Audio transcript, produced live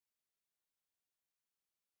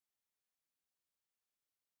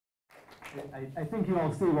I think you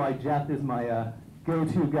all see why Jeff is my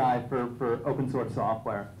go-to guy for open source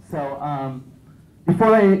software. So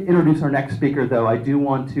before I introduce our next speaker, though, I do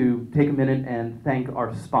want to take a minute and thank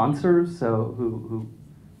our sponsors, so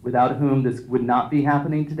without whom this would not be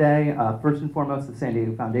happening today. First and foremost, the San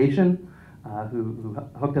Diego Foundation, who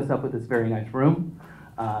hooked us up with this very nice room.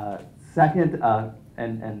 Second,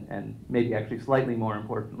 and maybe actually slightly more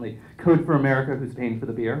importantly, Code for America, who's paying for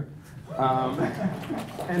the beer.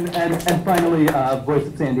 And finally, Voice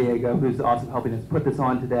of San Diego, who's also helping us put this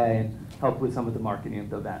on today and help with some of the marketing of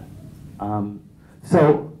the event.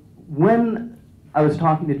 So when I was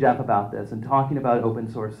talking to Jeff about this and talking about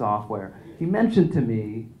open source software, he mentioned to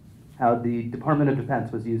me how the Department of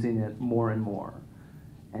Defense was using it more and more,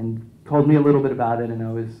 and told me a little bit about it, and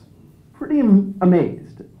I was pretty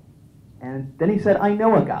amazed. And then he said, I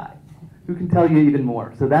know a guy who can tell you even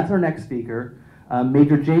more. So that's our next speaker,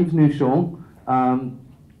 Major James Neushul,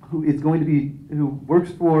 who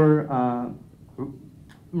works for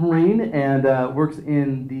Marine and works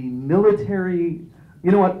in the military.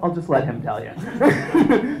 You know what? I'll just let him tell you.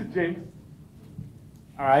 James.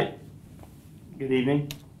 All right. Good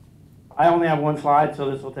evening. I only have one slide, so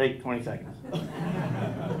this will take 20 seconds.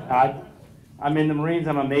 I'm in the Marines.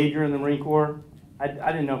 I'm a major in the Marine Corps. I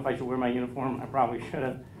didn't know if I should wear my uniform. I probably should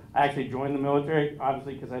have. I actually joined the military,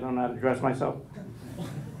 obviously, because I don't know how to dress myself.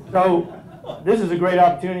 So this is a great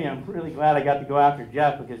opportunity. I'm really glad I got to go after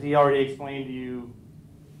Jeff, because he already explained to you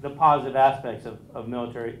the positive aspects of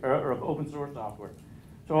military or of open source software.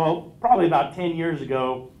 So probably about 10 years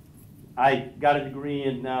ago, I got a degree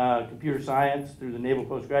in computer science through the Naval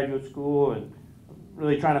Postgraduate School, and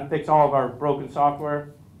really trying to fix all of our broken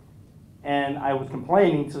software. And I was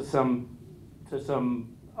complaining to some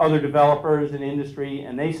other developers in industry,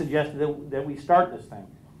 and they suggested that we start this thing.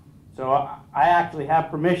 So I actually have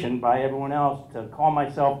permission by everyone else to call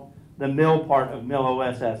myself the mill part of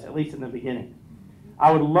mil-oss, at least in the beginning.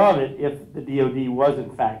 I would love it if the DoD was in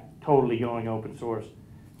fact totally going open source,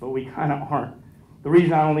 but we kind of aren't. The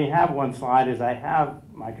reason I only have one slide is I have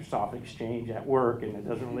Microsoft Exchange at work, and it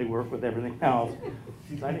doesn't really work with everything else.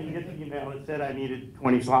 So I didn't get the email that said I needed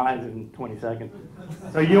 20 slides in 20 seconds.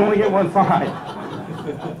 So you only get one slide.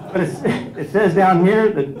 But it says down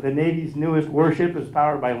here that the Navy's newest warship is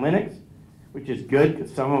powered by Linux, which is good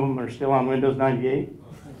because some of them are still on Windows 98.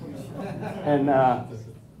 And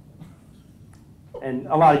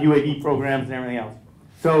a lot of UAV programs and everything else.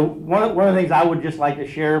 So one of the things I would just like to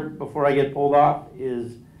share before I get pulled off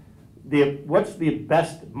is what's the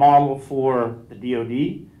best model for the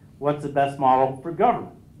DoD? What's the best model for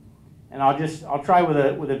government? And I'll try with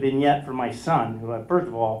a vignette for my son, who first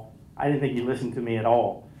of all, I didn't think he listened to me at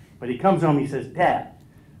all. But he comes home, he says, Dad,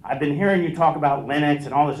 I've been hearing you talk about Linux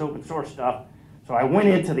and all this open source stuff. So I went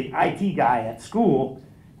into the IT guy at school,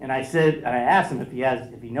 and I asked him if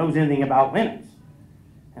he knows anything about Linux.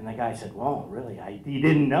 And the guy said, well, really, he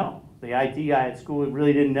didn't know. The IT guy at school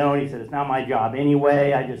really didn't know, and he said, it's not my job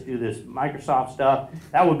anyway, I just do this Microsoft stuff.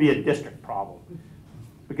 That would be a district problem.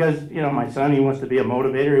 Because, you know, my son, he wants to be a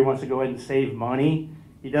motivator, he wants to go ahead and save money.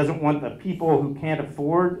 He doesn't want the people who can't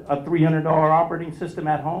afford a $300 operating system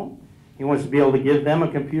at home. He wants to be able to give them a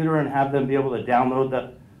computer and have them be able to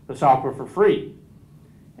download the software for free.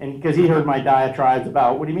 And because he heard my diatribes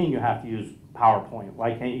about, what do you mean you have to use PowerPoint?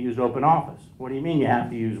 Why can't you use OpenOffice? What do you mean you have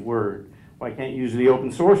to use Word? Why can't you use the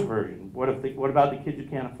open source version? What about the kids who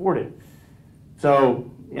can't afford it? So,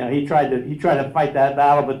 you know, he tried to fight that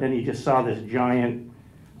battle, but then he just saw this giant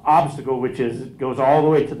obstacle, which goes all the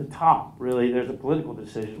way to the top. Really, there's a political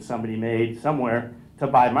decision somebody made somewhere to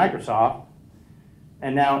buy Microsoft,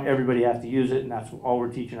 and now everybody has to use it, and that's all we're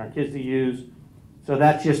teaching our kids to use. So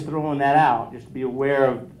that's just throwing that out, just to be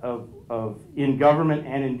aware of in government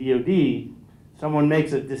and in DoD, someone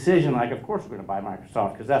makes a decision like, of course we're going to buy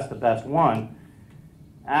Microsoft because that's the best one.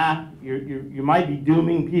 You might be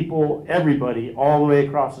dooming people, everybody, all the way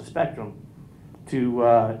across the spectrum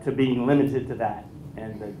to being limited to that.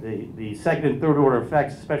 And the second and third order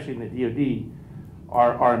effects, especially in the DoD,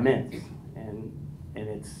 are immense, and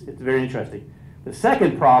it's very interesting. The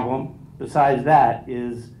second problem, besides that,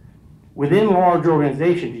 is within large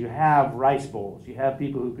organizations, you have rice bowls. You have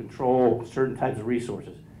people who control certain types of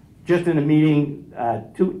resources. Just in a meeting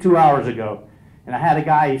 2 hours ago, and I had a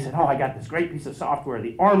guy, he said, oh, I got this great piece of software.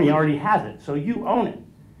 The Army already has it, so you own it.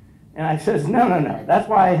 And I says, no. That's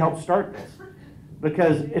why I helped start this.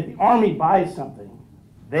 Because if the Army buys something,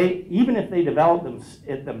 even if they develop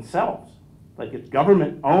it themselves, like it's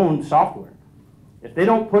government-owned software, if they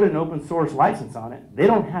don't put an open source license on it, they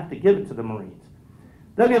don't have to give it to the Marines.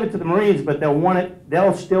 they'll give it to the Marines, but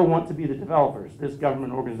they'll still want to be the developers, this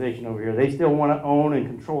government organization over here. They still want to own and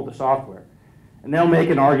control the software. And they'll make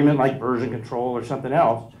an argument like version control or something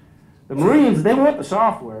else. The Marines, they want the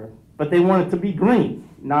software, but they want it to be green,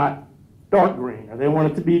 not dark green, or they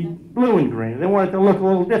want it to be blue and green, or they want it to look a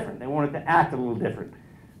little different. They want it to act a little different.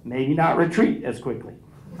 Maybe not retreat as quickly.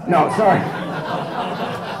 No, sorry.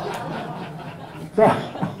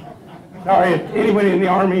 Sorry, if anybody in the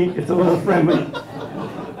Army, it's a little friendly.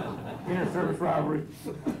 Inter-service rivalry.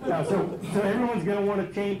 No, so everyone's going to want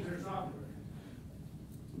to change their software.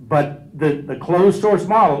 But the closed source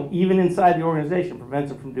model, even inside the organization,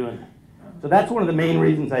 prevents them from doing that. So that's one of the main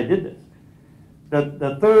reasons I did this.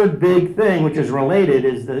 The third big thing, which is related,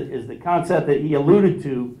 is the concept that he alluded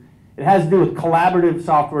to. It has to do with collaborative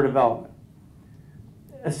software development.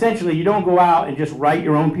 Essentially, you don't go out and just write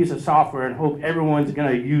your own piece of software and hope everyone's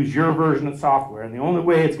going to use your version of software. And the only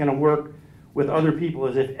way it's going to work with other people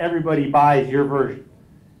is if everybody buys your version.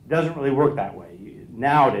 It doesn't really work that way.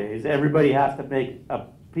 Nowadays, everybody has to make a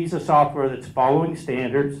piece of software that's following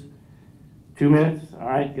standards. 2 minutes, all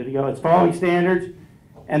right, good to go. It's following standards.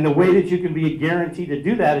 And the way that you can be guaranteed to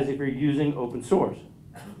do that is if you're using open source.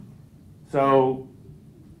 So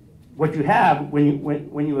what you have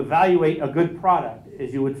when you evaluate a good product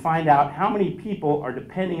is you would find out how many people are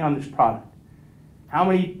depending on this product. How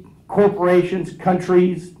many corporations,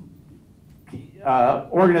 countries,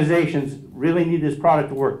 organizations really need this product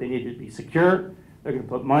to work. They need it to be secure. They're going to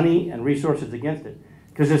put money and resources against it.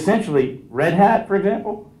 Because essentially, Red Hat, for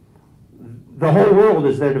example, the whole world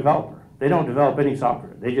is their developer. They don't develop any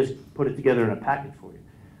software. They just put it together in a package for you.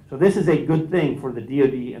 So this is a good thing for the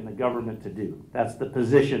DoD and the government to do. That's the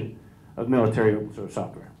position of military open source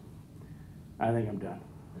software. I think I'm done.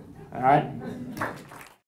 All right?